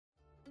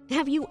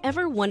Have you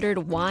ever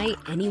wondered why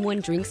anyone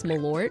drinks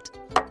Malort?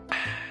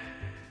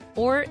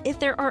 Or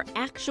if there are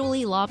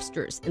actually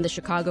lobsters in the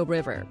Chicago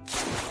River?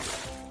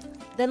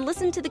 Then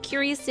listen to the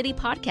Curious City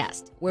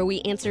podcast, where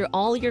we answer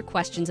all your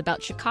questions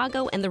about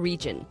Chicago and the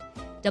region.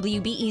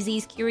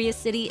 WBEZ's Curious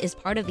City is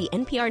part of the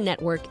NPR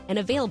network and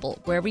available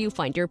wherever you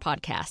find your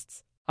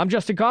podcasts. I'm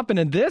Justin Kaufman,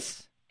 and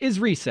this is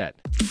Reset.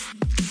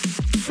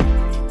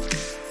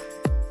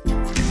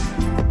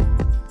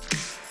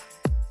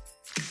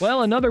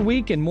 Well, another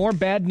week and more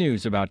bad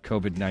news about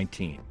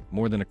COVID-19.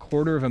 More than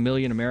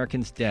 250,000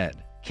 Americans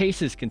dead.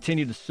 Cases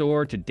continue to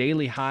soar to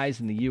daily highs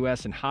in the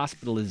U.S. and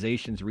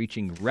hospitalizations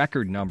reaching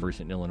record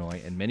numbers in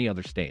Illinois and many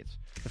other states.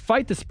 To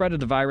fight the spread of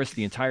the virus,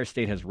 the entire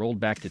state has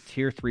rolled back to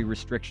Tier 3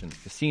 restrictions.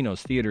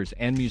 Casinos, theaters,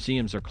 and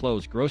museums are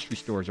closed. Grocery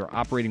stores are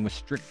operating with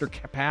stricter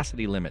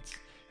capacity limits.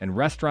 And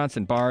restaurants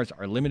and bars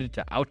are limited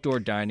to outdoor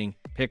dining,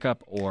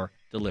 pickup, or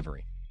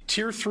delivery.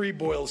 Tier 3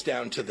 boils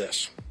down to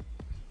this.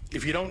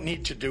 If you don't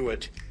need to do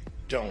it,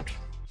 don't.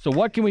 So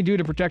what can we do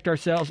to protect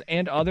ourselves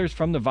and others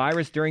from the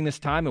virus during this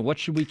time, and what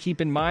should we keep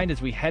in mind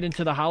as we head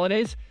into the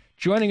holidays?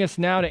 Joining us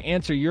now to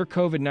answer your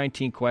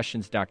COVID-19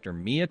 questions, Dr.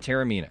 Mia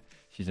Taormina.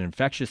 She's an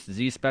infectious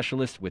disease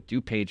specialist with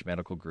DuPage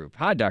Medical Group.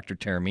 Hi, Dr.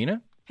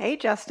 Taormina. Hey,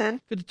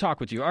 Justin. Good to talk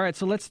with you. All right,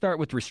 so let's start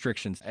with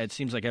restrictions. It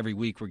seems like every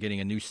week we're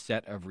getting a new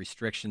set of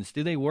restrictions.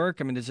 Do they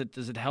work? I mean, does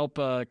it help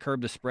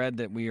curb the spread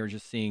that we are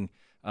just seeing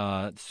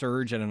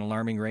surge at an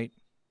alarming rate?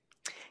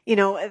 You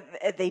know,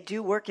 they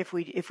do work if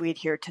we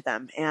adhere to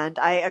them. And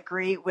I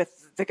agree with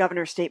the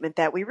governor's statement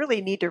that we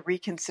really need to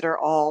reconsider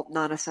all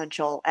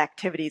non-essential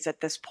activities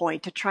at this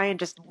point to try and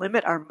just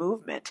limit our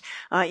movement.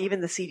 Even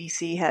the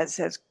CDC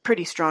has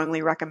pretty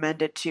strongly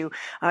recommended to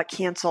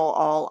cancel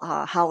all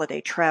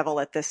holiday travel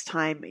at this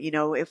time. You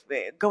know, if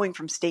going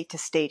from state to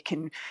state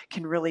can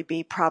really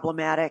be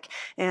problematic.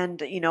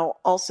 And, you know,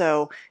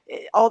 also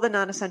all the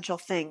non-essential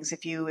things,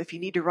 if you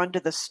need to run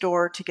to the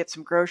store to get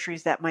some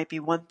groceries, that might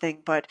be one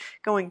thing, but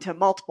going to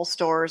multiple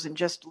stores and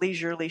just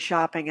leisurely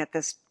shopping at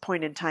this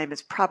point in time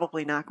is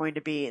probably not going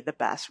to be the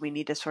best. We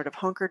need to sort of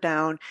hunker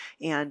down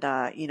and,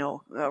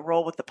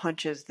 roll with the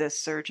punches this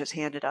surge has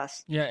handed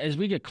us. Yeah, as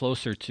we get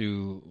closer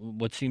to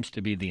what seems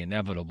to be the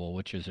inevitable,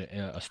 which is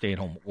a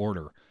stay-at-home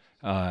order,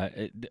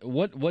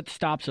 what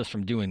stops us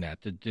from doing that?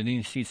 Do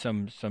you see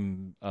some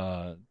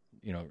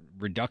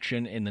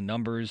reduction in the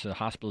numbers,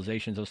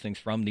 hospitalizations, those things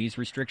from these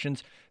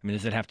restrictions? I mean,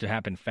 does it have to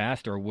happen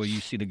fast, or will you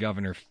see the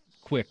governor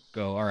quick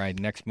go, all right,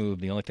 next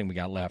move, the only thing we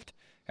got left,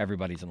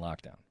 everybody's in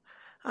lockdown?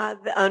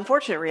 The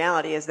unfortunate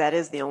reality is that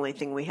is the only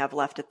thing we have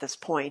left at this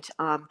point.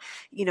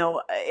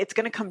 It's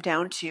going to come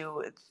down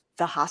to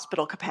the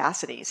hospital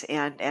capacities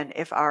and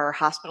if our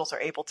hospitals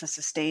are able to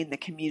sustain the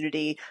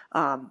community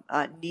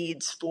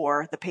needs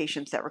for the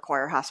patients that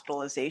require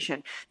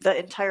hospitalization. The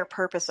entire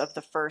purpose of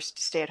the first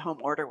stay-at-home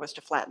order was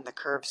to flatten the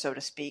curve, so to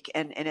speak,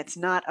 and it's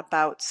not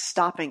about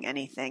stopping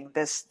anything.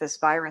 This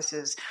virus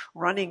is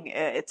running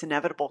its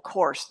inevitable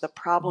course. The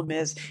problem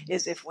is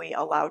if we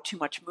allow too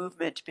much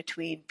movement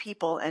between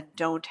people and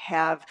don't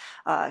have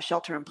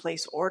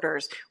shelter-in-place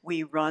orders,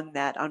 we run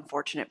that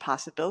unfortunate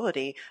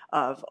possibility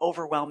of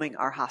overwhelming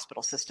our hospital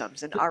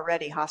systems, and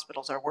already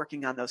hospitals are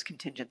working on those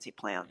contingency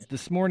plans.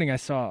 This morning I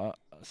saw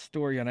a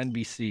story on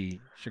NBC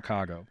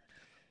Chicago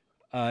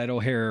at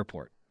O'Hare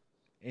Airport,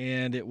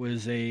 and it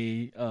was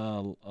a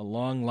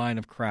long line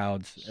of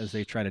crowds as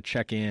they try to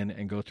check in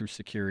and go through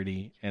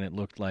security, and it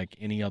looked like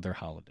any other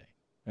holiday.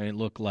 And it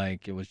looked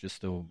like it was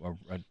just a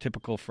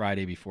typical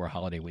Friday before a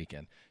holiday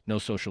weekend. No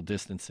social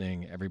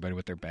distancing, everybody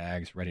with their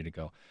bags ready to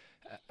go.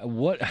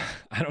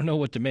 I don't know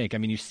what to make. I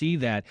mean, you see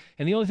that,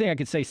 and the only thing I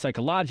could say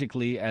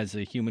psychologically as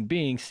a human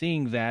being,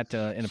 seeing that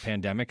in a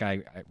pandemic,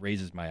 it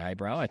raises my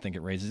eyebrow. I think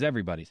it raises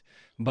everybody's.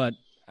 But,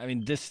 I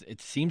mean,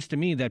 it seems to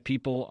me that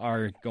people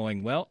are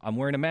going, well, I'm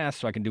wearing a mask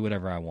so I can do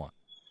whatever I want.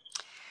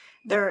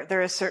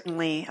 There is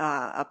certainly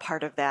a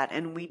part of that,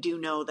 and we do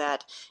know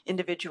that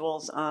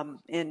individuals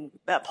in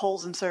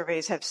polls and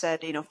surveys have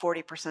said,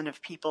 40%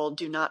 of people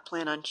do not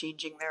plan on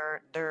changing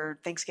their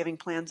Thanksgiving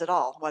plans at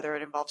all, whether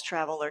it involves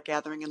travel or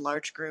gathering in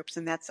large groups,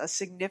 and that's a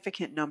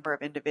significant number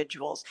of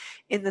individuals.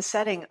 In the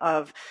setting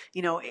of,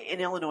 in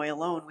Illinois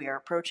alone, we are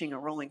approaching a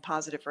rolling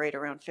positive rate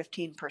around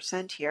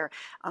 15% here.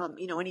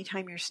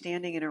 Anytime you're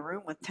standing in a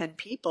room with 10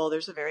 people,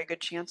 there's a very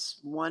good chance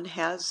one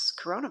has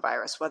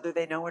coronavirus, whether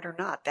they know it or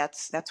not.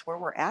 That's where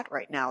we're at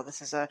right now.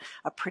 This is a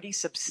pretty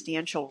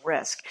substantial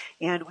risk,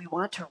 and we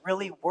want to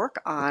really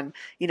work on,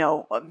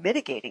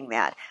 mitigating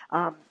that.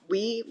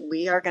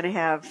 We are going to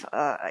have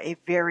a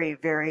very,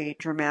 very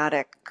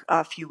dramatic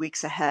few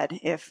weeks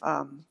ahead if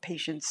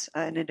patients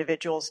and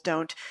individuals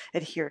don't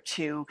adhere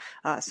to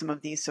some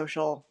of these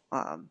social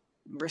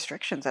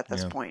restrictions at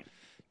this point.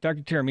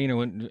 Dr.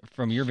 Taormina,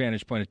 from your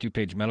vantage point at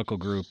DuPage Medical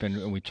Group,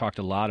 and we talked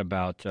a lot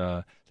about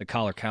the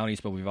collar counties,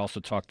 but we've also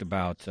talked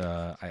about,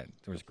 there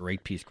was a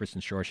great piece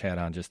Kristen Schorsch had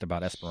on just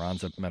about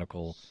Esperanza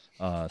medical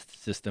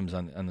systems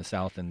on the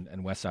south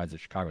and west sides of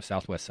Chicago,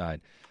 southwest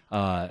side,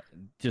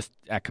 just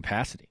at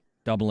capacity.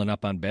 doubling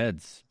up on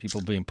beds,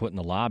 people being put in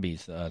the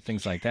lobbies,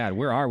 things like that.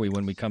 Where are we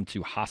when we come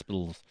to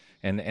hospitals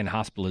and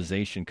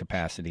hospitalization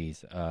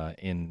capacities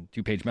in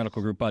DuPage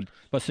Medical Group, but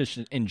just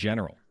in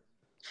general?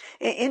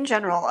 In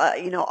general,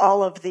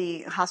 all of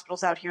the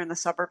hospitals out here in the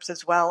suburbs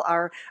as well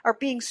are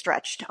being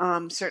stretched.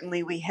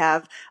 Certainly, we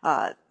have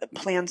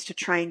plans to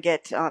try and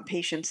get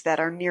patients that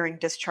are nearing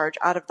discharge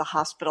out of the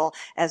hospital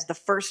as the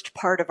first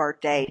part of our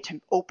day to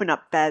open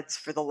up beds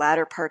for the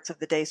latter parts of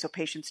the day, so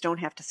patients don't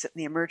have to sit in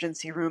the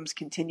emergency rooms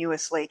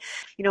continuously.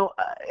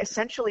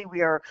 Essentially,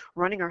 we are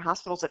running our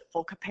hospitals at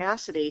full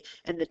capacity,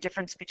 and the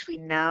difference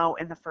between now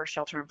and the first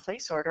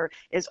shelter-in-place order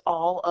is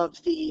all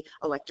of the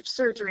elective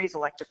surgeries,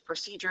 elective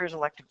procedures,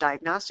 elective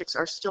diagnostics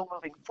are still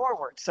moving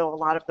forward. So a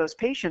lot of those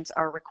patients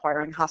are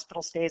requiring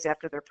hospital stays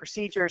after their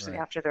procedures and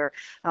after their,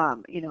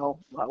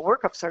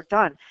 workups are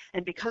done.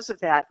 And because of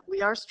that,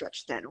 we are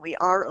stretched thin. We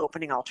are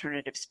opening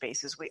alternative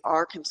spaces. We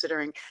are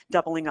considering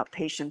doubling up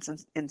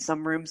patients in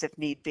some rooms if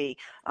need be.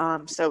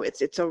 So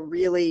it's a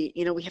really,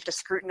 we have to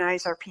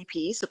scrutinize our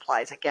PPE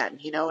supplies again.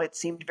 It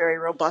seemed very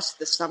robust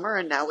this summer,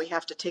 and now we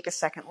have to take a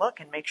second look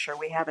and make sure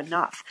we have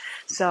enough.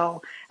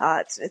 So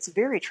it's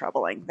very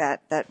troubling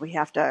that we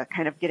have to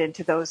kind of get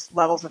into those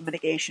levels of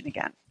mitigation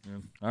again. Yeah.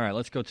 All right,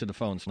 let's go to the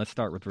phones. Let's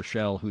start with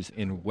Rochelle, who's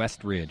in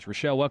West Ridge.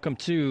 Rochelle, welcome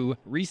to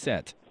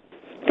Reset.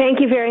 Thank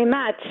you very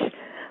much.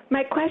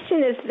 My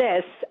question is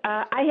this.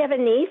 I have a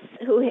niece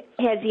who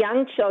has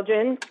young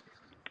children,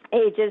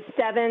 ages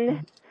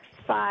 7,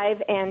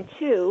 5, and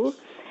 2,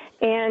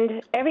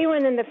 and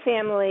everyone in the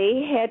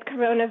family had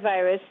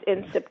coronavirus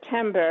in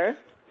September.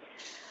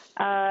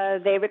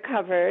 They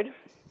recovered.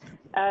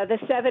 The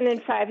 7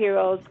 and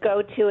 5-year-olds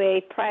go to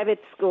a private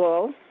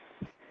school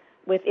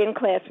with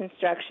in-class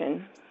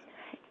instruction.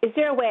 Is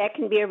there a way I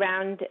can be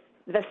around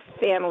the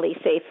family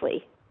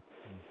safely?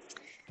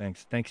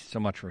 Thanks. Thanks so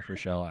much,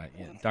 Rochelle.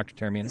 Dr.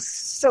 Taormina?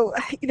 So,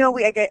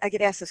 I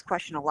get asked this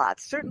question a lot.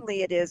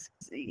 Certainly it is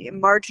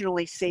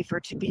marginally safer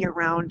to be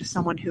around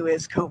someone who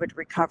is COVID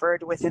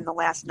recovered within the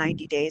last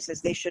 90 days,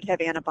 as they should have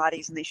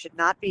antibodies and they should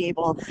not be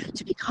able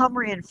to become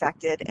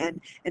reinfected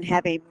and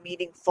have a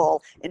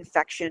meaningful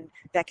infection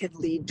that could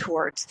lead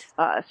towards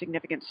a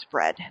significant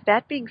spread.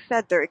 That being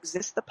said, there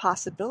exists the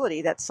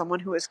possibility that someone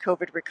who is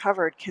COVID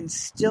recovered can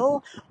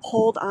still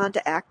hold on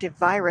to active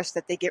virus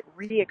that they get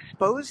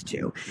re-exposed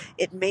to.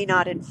 It may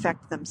not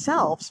infect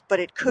themselves, but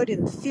it could,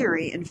 in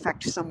theory,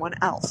 infect someone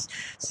else.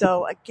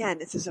 So again,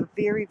 this is a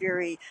very,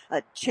 very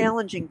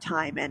challenging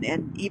time.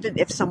 And even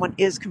if someone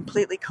is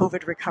completely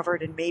COVID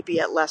recovered and may be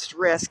at less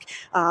risk,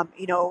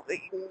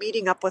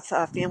 meeting up with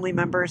family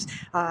members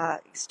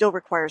still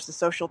requires the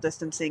social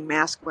distancing,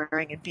 mask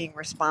wearing, and being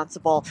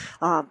responsible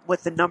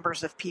with the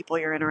numbers of people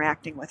you're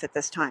interacting with at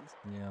this time.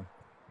 Yeah.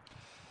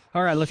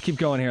 All right, let's keep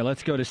going here.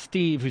 Let's go to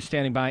Steve, who's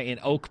standing by in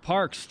Oak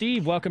Park.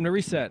 Steve, welcome to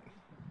Reset.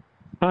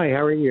 Hi,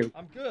 how are you?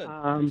 I'm good.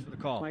 Thanks for the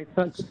call.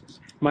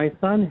 My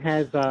son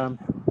has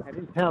at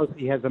his house.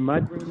 He has a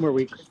mudroom where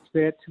we could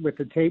sit with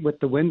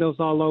the windows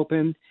all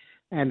open,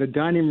 and the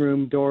dining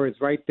room door is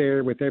right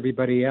there with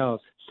everybody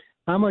else.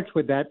 How much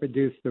would that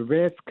reduce the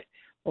risk,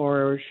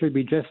 or should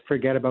we just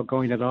forget about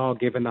going at all,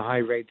 given the high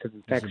rates of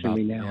infection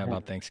we now have?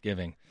 About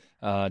Thanksgiving.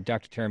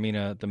 Dr.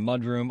 Taormina, the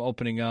mudroom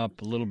opening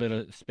up a little bit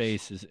of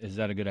space, is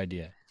that a good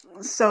idea?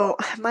 So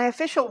my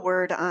official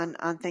word on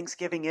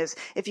Thanksgiving is,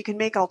 if you can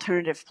make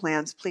alternative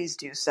plans, please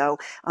do so.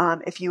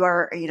 If you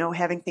are,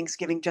 having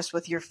Thanksgiving just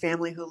with your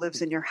family who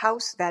lives in your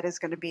house, that is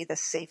going to be the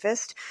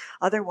safest.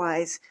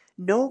 Otherwise,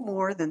 no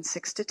more than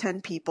 6 to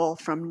 10 people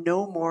from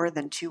no more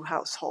than 2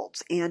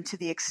 households. And to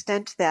the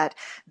extent that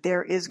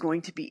there is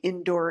going to be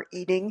indoor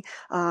eating,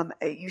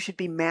 you should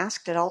be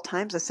masked at all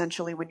times,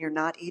 essentially, when you're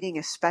not eating,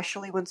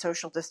 especially when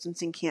social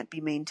distancing can't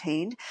be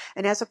maintained.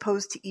 And as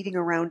opposed to eating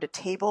around a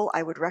table,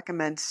 I would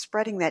recommend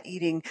spreading that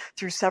eating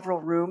through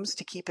several rooms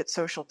to keep it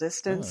social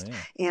distanced.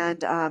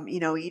 And,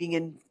 eating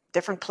in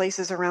different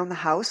places around the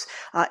house.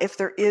 If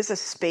there is a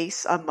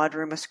space, a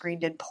mudroom, a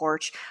screened-in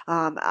porch,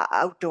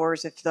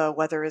 outdoors, if the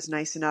weather is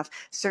nice enough,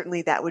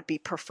 certainly that would be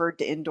preferred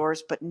to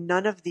indoors. But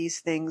none of these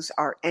things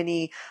are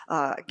any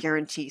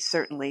guarantee.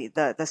 Certainly,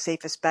 the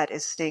safest bet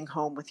is staying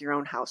home with your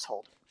own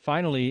household.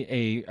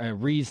 Finally, a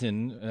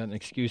reason, an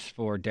excuse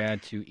for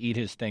Dad to eat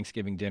his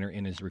Thanksgiving dinner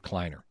in his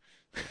recliner.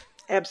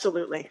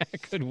 Absolutely.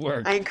 That could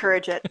work. I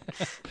encourage it.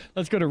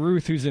 Let's go to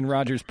Ruth, who's in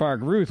Rogers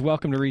Park. Ruth,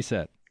 welcome to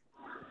Reset.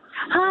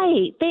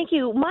 Hi, thank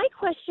you. My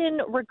question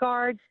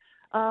regards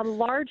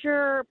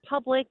larger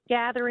public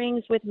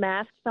gatherings with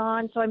masks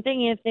on. So I'm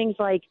thinking of things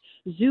like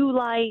zoo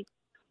lights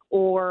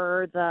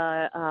or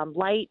the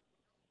light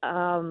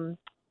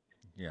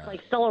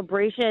like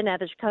celebration at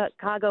the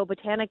Chicago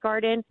Botanic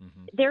Garden.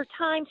 Mm-hmm. There are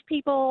times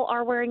people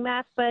are wearing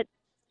masks, but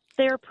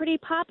they're pretty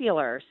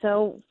popular.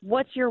 So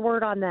what's your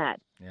word on that?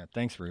 Yeah,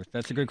 thanks, Ruth.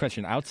 That's a good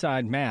question.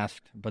 Outside,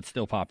 masked, but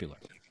still popular.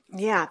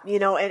 Yeah,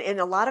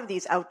 and a lot of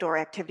these outdoor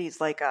activities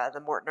like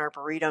the Morton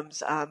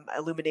Arboretum's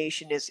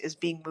illumination is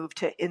being moved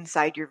to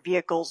inside your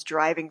vehicles,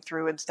 driving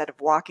through instead of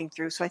walking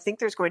through. So I think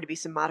there's going to be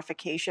some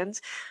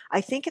modifications.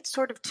 I think it's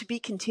sort of to be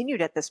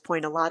continued at this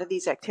point. A lot of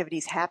these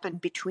activities happen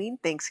between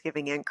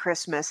Thanksgiving and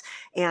Christmas,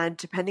 and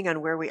depending on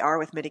where we are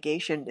with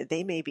mitigation,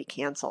 they may be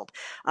canceled.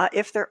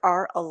 If there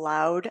are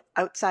allowed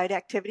outside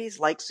activities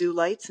like zoo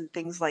lights and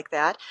things like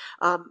that,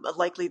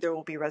 likely there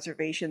will be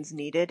reservations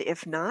needed.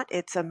 If not,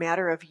 it's a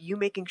matter of you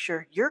making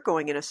sure you're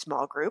going in a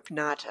small group,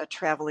 not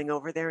traveling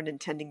over there and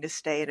intending to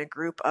stay in a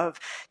group of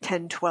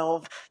 10,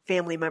 12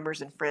 family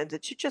members and friends.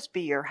 It should just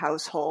be your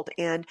household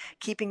and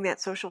keeping that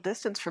social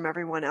distance from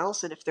everyone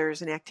else. And if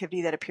there's an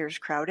activity that appears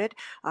crowded,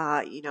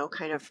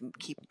 kind of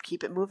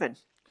keep it moving.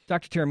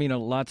 Dr. Taormino,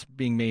 lots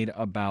being made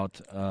about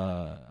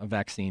a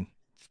vaccine.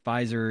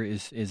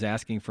 Pfizer is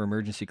asking for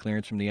emergency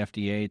clearance from the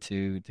FDA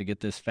to get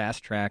this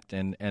fast-tracked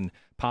and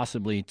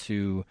possibly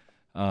to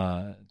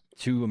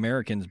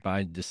Americans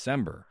by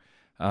December.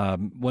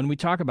 When we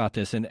talk about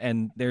this,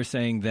 and they're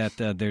saying that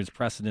there's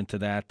precedent to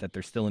that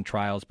they're still in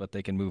trials, but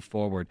they can move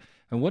forward.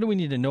 And what do we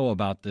need to know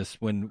about this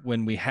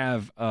when we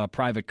have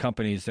private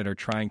companies that are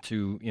trying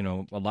to,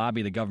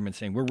 lobby the government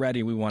saying, we're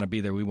ready, we want to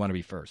be there, we want to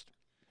be first?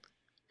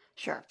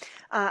 Sure.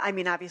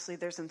 Obviously,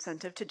 there's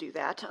incentive to do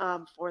that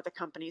for the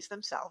companies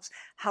themselves.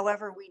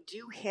 However, we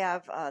do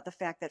have the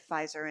fact that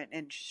Pfizer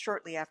and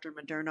shortly after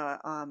Moderna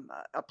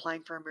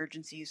applying for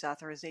emergency use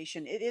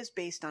authorization, it is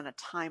based on a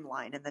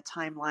timeline, and the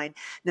timeline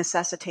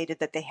necessitated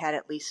that they had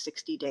at least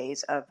 60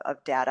 days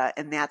of data,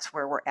 and that's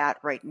where we're at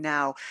right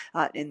now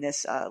in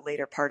this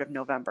later part of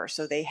November.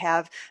 So they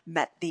have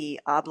met the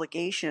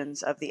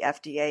obligations of the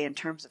FDA in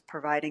terms of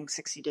providing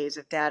 60 days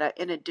of data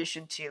in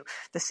addition to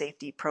the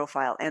safety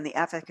profile and the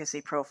efficacy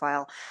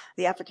profile.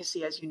 The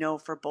efficacy, as you know,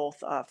 for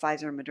both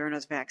Pfizer and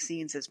Moderna's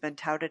vaccines has been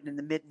touted in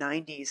the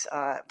mid-90s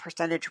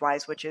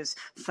percentage-wise, which is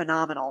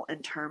phenomenal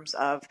in terms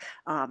of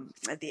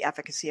the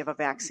efficacy of a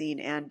vaccine.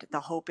 And the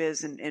hope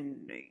is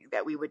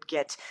that we would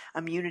get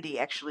immunity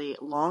actually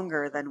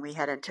longer than we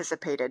had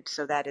anticipated.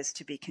 So that is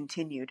to be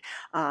continued.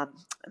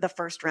 The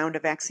first round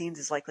of vaccines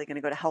is likely going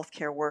to go to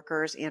healthcare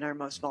workers and our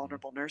most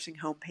vulnerable nursing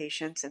home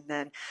patients. And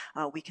then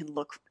we can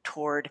look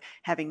toward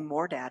having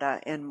more data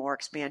and more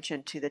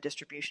expansion to the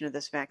distribution of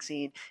this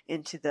vaccine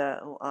into the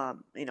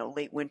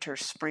late winter,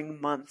 spring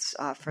months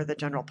for the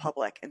general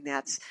public, and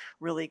that's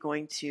really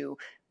going to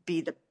be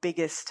the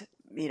biggest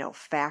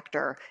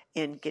factor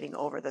in getting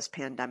over this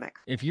pandemic.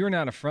 If you're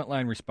not a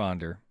frontline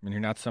responder and you're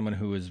not someone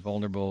who is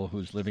vulnerable,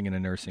 who's living in a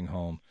nursing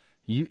home,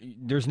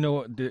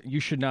 you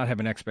should not have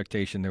an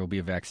expectation there will be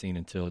a vaccine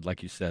until,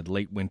 like you said,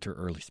 late winter,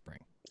 early spring.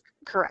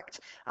 Correct.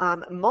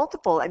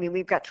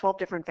 We've got 12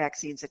 different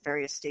vaccines at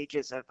various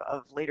stages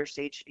of later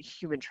stage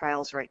human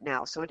trials right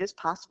now. So it is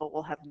possible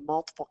we'll have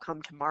multiple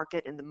come to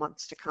market in the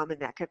months to come, and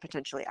that could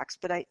potentially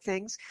expedite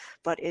things.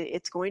 But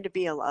it's going to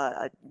be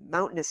a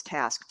mountainous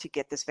task to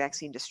get this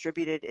vaccine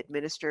distributed,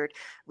 administered.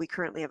 We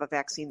currently have a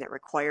vaccine that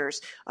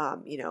requires,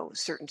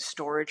 certain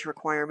storage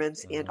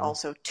requirements and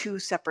also 2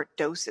 separate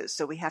doses.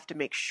 So we have to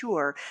make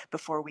sure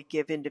before we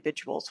give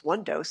individuals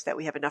 1 dose that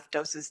we have enough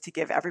doses to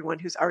give everyone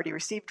who's already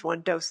received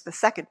 1 dose the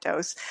second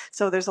dose.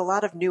 So there's a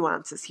lot of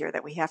nuances here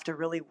that we have to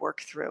really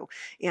work through.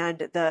 And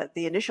the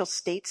initial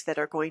states that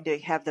are going to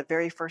have the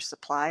very first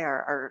supply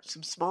are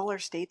some smaller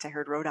states. I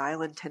heard Rhode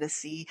Island,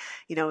 Tennessee,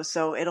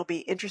 so it'll be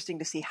interesting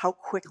to see how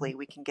quickly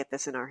we can get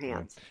this in our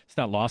hands. It's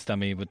not lost on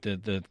me with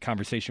the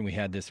conversation we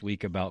had this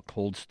week about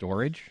cold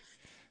storage.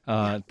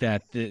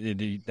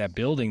 That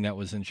building that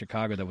was in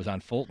Chicago that was on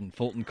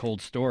Fulton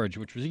Cold Storage,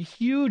 which was a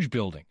huge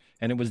building,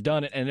 and it was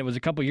done, and it was a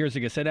couple years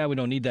ago, said, we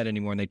don't need that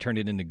anymore, and they turned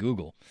it into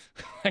Google.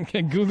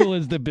 And Google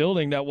is the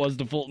building that was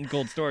the Fulton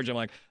Cold Storage. I'm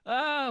like,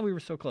 we were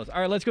so close.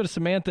 All right, let's go to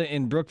Samantha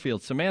in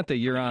Brookfield. Samantha,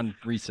 you're on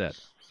Reset.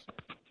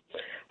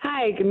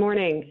 Hi, good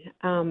morning.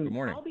 Good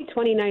morning. I'll be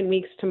 29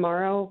 weeks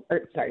tomorrow,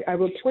 I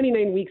will be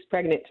 29 weeks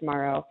pregnant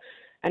tomorrow,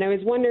 and I was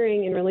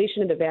wondering, in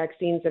relation to the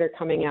vaccines that are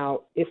coming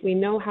out, if we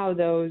know how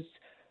those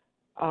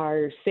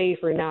are safe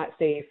or not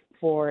safe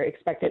for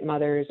expectant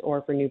mothers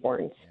or for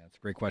newborns? Yeah, that's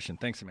a great question.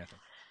 Thanks, Samantha.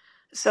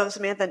 So,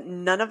 Samantha,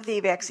 none of the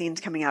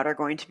vaccines coming out are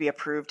going to be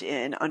approved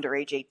in under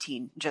age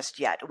 18 just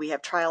yet. We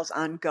have trials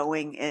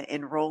ongoing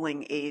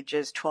enrolling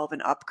ages 12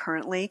 and up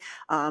currently,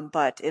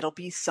 but it'll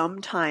be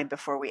some time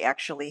before we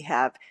actually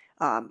have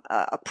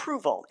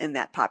approval in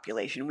that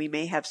population. We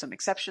may have some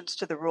exceptions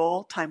to the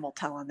rule. Time will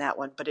tell on that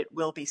one, but it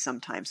will be some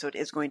time. So it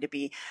is going to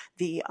be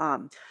the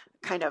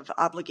kind of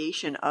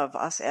obligation of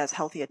us as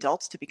healthy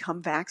adults to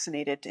become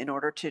vaccinated in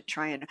order to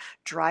try and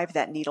drive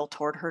that needle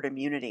toward herd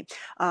immunity.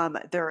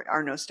 There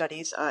are no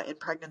studies in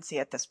pregnancy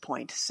at this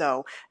point.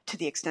 So to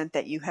the extent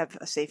that you have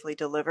safely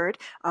delivered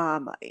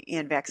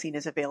and vaccine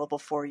is available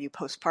for you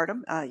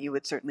postpartum, you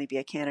would certainly be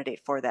a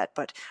candidate for that.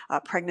 But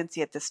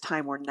pregnancy at this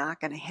time, we're not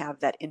going to have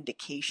that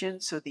indication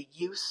population. So the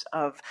use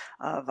of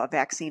a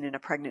vaccine in a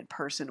pregnant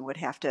person would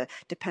have to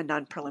depend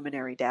on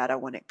preliminary data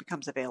when it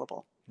becomes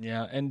available.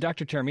 Yeah, and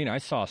Dr. Taormina, I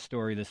saw a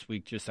story this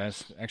week,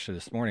 actually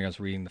this morning, I was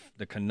reading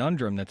the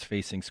conundrum that's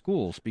facing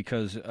schools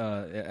because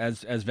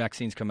as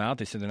vaccines come out,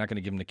 they said they're not going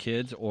to give them to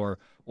kids or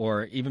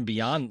even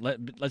beyond,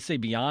 let's say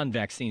beyond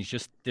vaccines.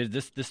 Just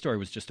this story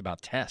was just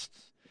about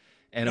tests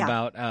and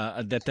about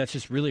that's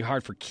just really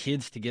hard for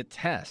kids to get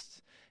tests.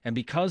 And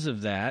because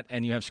of that,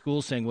 and you have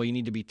schools saying, well, you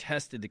need to be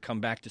tested to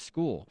come back to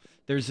school.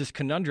 There's this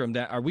conundrum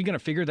that, are we going to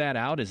figure that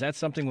out? Is that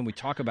something when we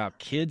talk about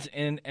kids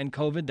and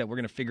COVID that we're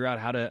going to figure out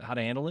how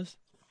to handle this?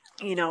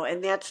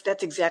 And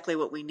that's exactly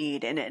what we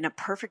need. And in a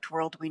perfect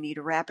world, we need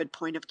rapid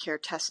point of care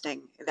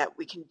testing that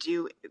we can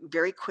do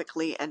very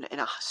quickly and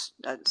in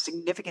a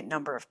significant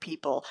number of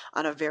people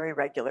on a very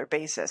regular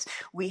basis.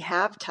 We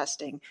have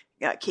testing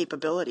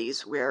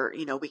capabilities where,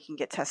 we can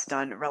get tests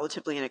done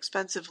relatively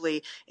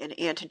inexpensively, an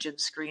antigen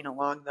screen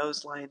along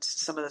those lines,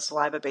 some of the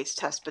saliva-based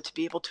tests, but to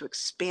be able to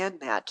expand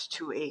that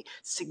to a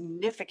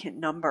significant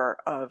number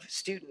of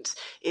students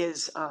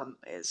is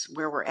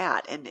where we're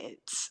at. And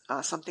it's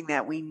something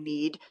that we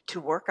need to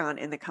work on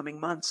in the coming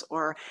months.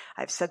 Or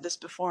I've said this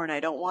before and I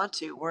don't want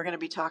to, we're going to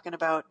be talking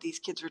about these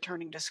kids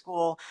returning to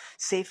school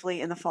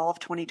safely in the fall of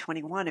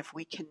 2021 if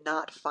we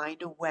cannot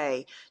find a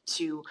way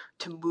to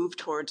move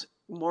towards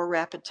more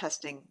rapid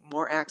testing,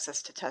 more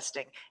access to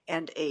testing,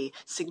 and a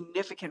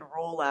significant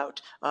rollout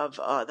of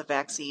the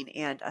vaccine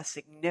and a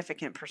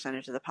significant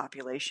percentage of the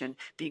population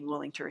being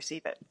willing to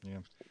receive it. Yeah.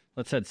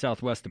 Let's head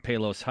southwest to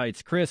Palos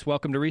Heights. Chris,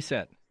 welcome to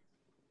Reset.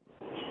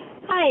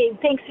 Hi,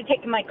 thanks for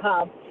taking my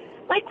call.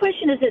 My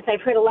question is this: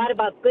 I've heard a lot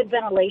about good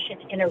ventilation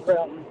in a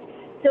room.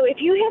 So if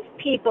you have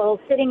people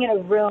sitting in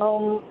a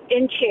room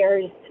in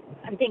chairs,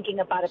 I'm thinking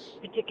about a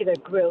particular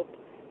group,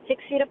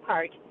 6 feet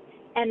apart,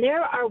 and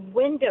there are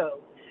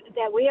windows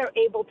that we are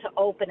able to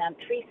open on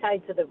three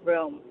sides of the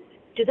room.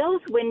 Do those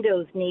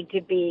windows need to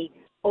be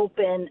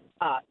open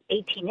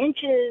 18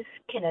 inches?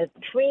 Can a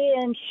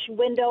 3-inch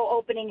window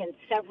opening in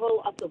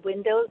several of the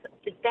windows,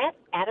 is that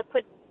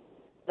adequate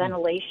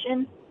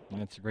ventilation?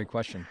 That's a great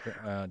question.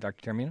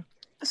 Dr. Taormina?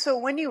 So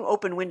when you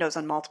open windows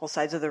on multiple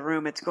sides of the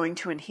room, it's going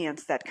to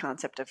enhance that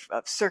concept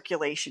of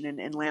circulation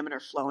and laminar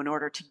flow in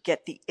order to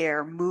get the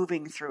air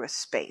moving through a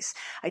space.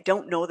 I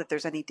don't know that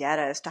there's any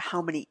data as to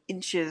how many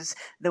inches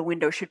the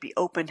window should be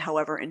opened.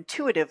 However,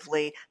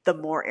 intuitively, the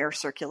more air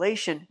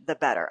circulation, the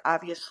better.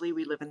 Obviously,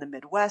 we live in the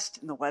Midwest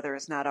and the weather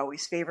is not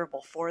always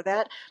favorable for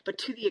that. But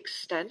to the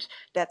extent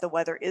that the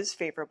weather is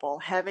favorable,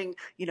 having,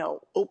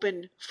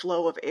 open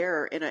flow of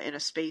air in a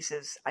space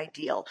is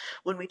ideal.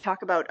 When we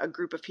talk about a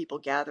group of people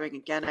gathering,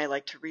 again, I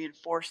like to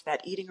reinforce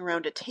that eating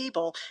around a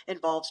table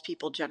involves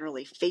people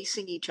generally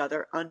facing each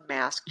other,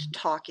 unmasked,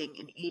 talking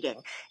and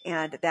eating.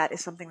 And that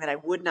is something that I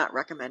would not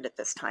recommend at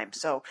this time.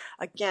 So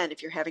again,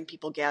 if you're having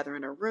people gather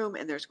in a room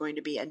and there's going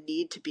to be a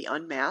need to be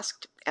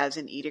unmasked, as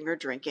in eating or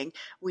drinking,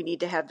 we need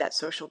to have that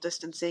social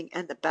distancing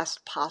and the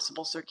best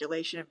possible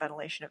circulation and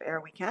ventilation of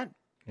air we can.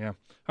 Yeah.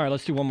 All right,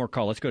 let's do one more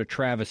call. Let's go to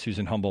Travis, who's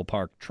in Humboldt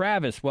Park.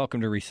 Travis, welcome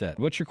to Reset.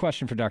 What's your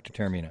question for Dr.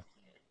 Taormina?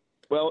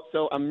 Well,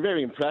 so I'm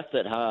very impressed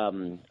that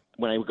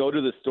when I go to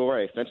the store,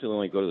 I essentially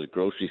only go to the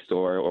grocery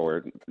store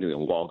or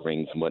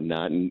Walgreens and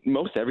whatnot, and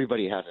most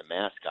everybody has a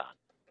mask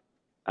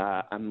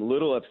on. I'm a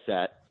little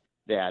upset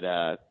that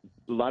a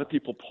lot of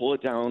people pull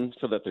it down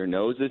so that their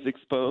nose is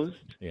exposed.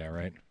 Yeah,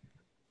 right.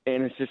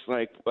 And it's just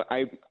like,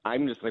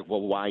 I'm just like,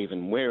 well, why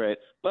even wear it?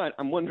 But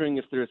I'm wondering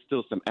if there's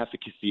still some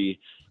efficacy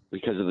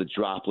because of the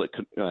droplet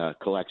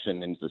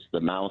collection in just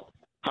the mouth.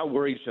 How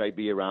worried should I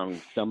be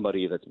around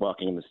somebody that's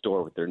walking in the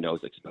store with their nose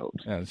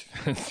exposed? That's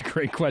a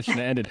great question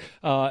to end it.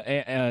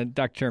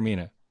 Dr.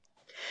 Taormina.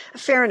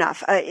 Fair enough.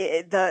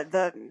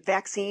 The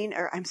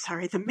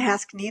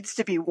mask needs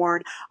to be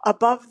worn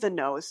above the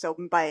nose, so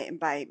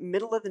by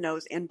middle of the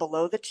nose and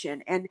below the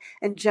chin, and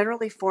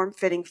generally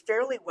form-fitting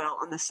fairly well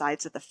on the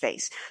sides of the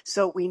face.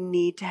 So we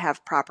need to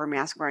have proper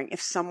mask wearing.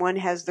 If someone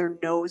has their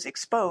nose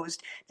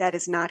exposed, that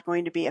is not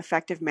going to be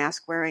effective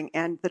mask wearing,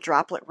 and the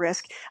droplet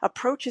risk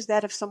approaches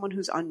that of someone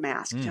who's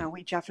unmasked.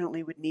 We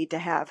definitely would need to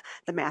have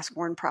the mask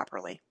worn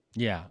properly.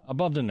 Yeah,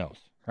 above the nose,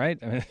 right?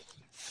 I mean,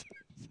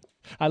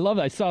 I love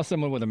that. I saw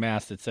someone with a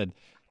mask that said,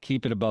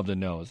 keep it above the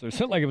nose. There's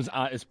something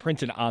like it's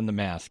printed on the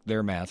mask,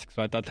 their mask.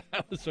 So I thought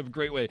that was a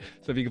great way.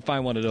 So if you can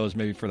find one of those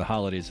maybe for the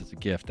holidays as a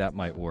gift, that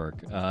might work.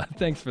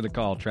 Thanks for the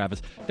call,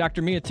 Travis.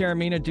 Dr. Mia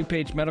Taormina,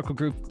 DuPage Medical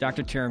Group.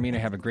 Dr. Taormina,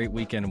 have a great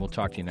weekend, and we'll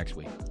talk to you next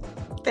week.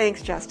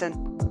 Thanks, Justin.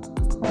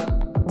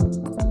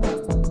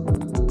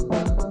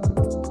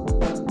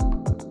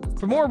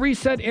 For more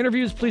Reset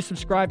interviews, please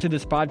subscribe to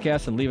this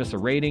podcast and leave us a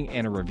rating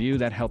and a review.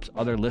 That helps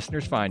other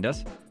listeners find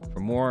us. For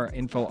more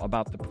info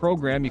about the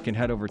program, you can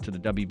head over to the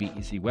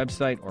WBEZ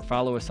website or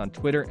follow us on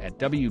Twitter at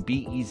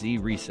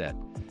WBEZ Reset.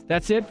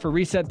 That's it for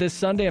Reset this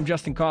Sunday. I'm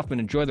Justin Kaufman.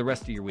 Enjoy the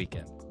rest of your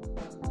weekend.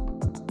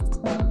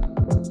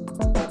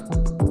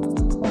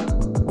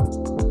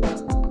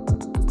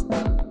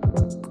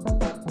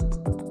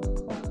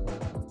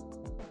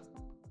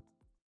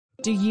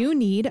 Do you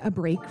need a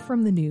break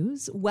from the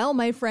news? Well,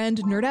 my friend,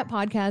 Nerdette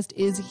Podcast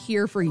is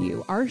here for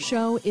you. Our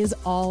show is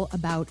all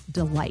about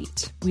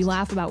delight. We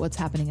laugh about what's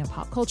happening in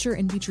pop culture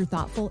and feature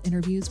thoughtful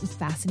interviews with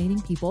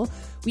fascinating people.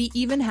 We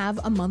even have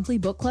a monthly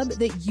book club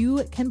that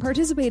you can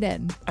participate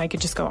in. I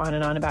could just go on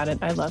and on about it.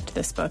 I loved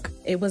this book.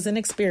 It was an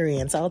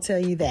experience, I'll tell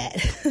you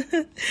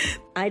that.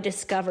 I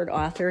discovered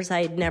authors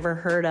I had never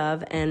heard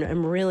of, and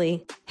I'm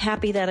really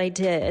happy that I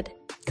did.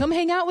 Come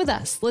hang out with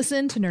us.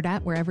 Listen to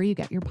Nerdette wherever you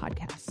get your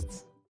podcasts.